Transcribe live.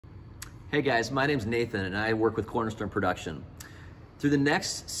Hey guys, my name's Nathan and I work with Cornerstone Production. Through the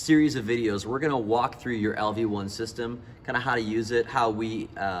next series of videos, we're gonna walk through your LV1 system, kind of how to use it, how we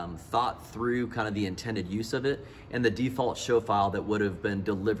thought through kind of the intended use of it, and the default show file that would have been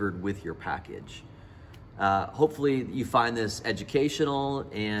delivered with your package. Hopefully you find this educational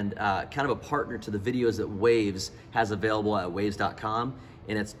and kind of a partner to the videos that Waves has available at waves.com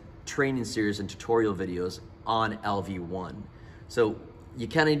in its training series and tutorial videos on LV1. So you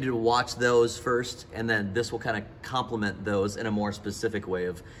kind of need to watch those first, and then this will kind of complement those in a more specific way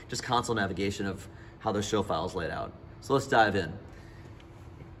of just console navigation of how the show file is laid out. So let's dive in.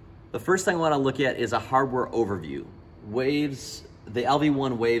 The first thing I want to look at is a hardware overview. Waves, the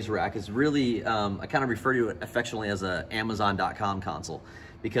LV1 Waves rack is really, I kind of refer to it affectionately as a Amazon.com console,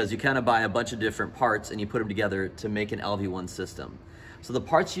 because you kind of buy a bunch of different parts and you put them together to make an LV1 system. So the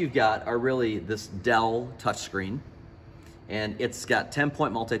parts you've got are really this Dell touchscreen, and it's got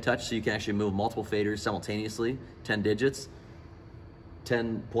 10-point multi-touch, so you can actually move multiple faders simultaneously, 10 digits,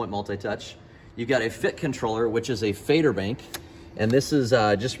 10-point multi-touch. You've got a fit controller, which is a fader bank, and this is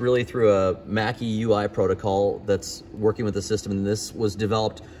just really through a Mackie UI protocol that's working with the system, and this was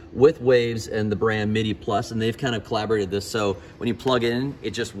developed with Waves and the brand MIDI Plus, and they've kind of collaborated this, so when you plug in,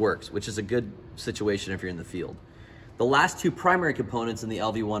 it just works, which is a good situation if you're in the field. The last two primary components in the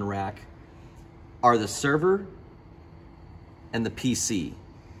LV1 rack are the server and the PC.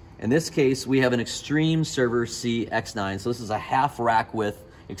 In this case, we have an Extreme Server C X9. So this is a half rack with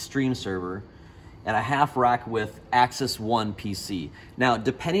Extreme Server and a half rack with Axis One PC. Now,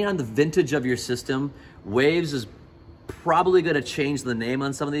 depending on the vintage of your system, Waves is probably gonna change the name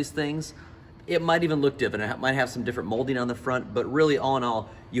on some of these things. It might even look different. It might have some different molding on the front, but really all in all,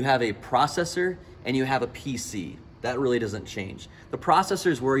 you have a processor and you have a PC. That really doesn't change. The processor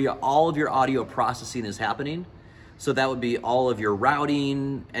is where all of your audio processing is happening. So that would be all of your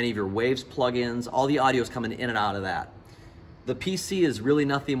routing, any of your Waves plugins, all the audio is coming in and out of that. The PC is really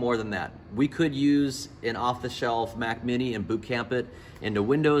nothing more than that. We could use an off-the-shelf Mac Mini and boot camp it into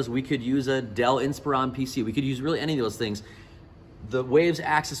Windows. We could use a Dell Inspiron PC. We could use really any of those things. The Waves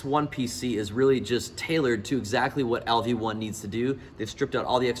Axis One PC is really just tailored to exactly what LV1 needs to do. They've stripped out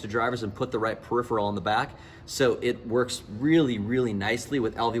all the extra drivers and put the right peripheral on the back. So it works really, really nicely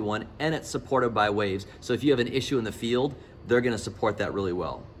with LV1, and it's supported by Waves. So if you have an issue in the field, they're gonna support that really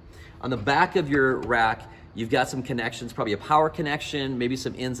well. On the back of your rack, you've got some connections, probably a power connection, maybe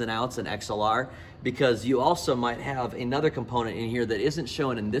some ins and outs and XLR, because you also might have another component in here that isn't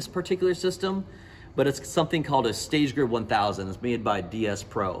shown in this particular system, but it's something called a StageGrid 1000. It's made by DS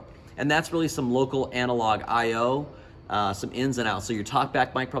Pro. And that's really some local analog I/O, some ins and outs. So your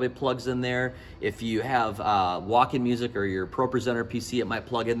talkback mic probably plugs in there. If you have walk-in music or your Pro Presenter PC, it might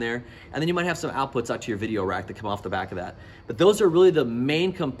plug in there. And then you might have some outputs out to your video rack that come off the back of that. But those are really the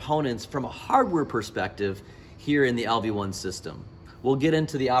main components from a hardware perspective here in the LV1 system. We'll get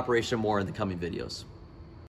into the operation more in the coming videos.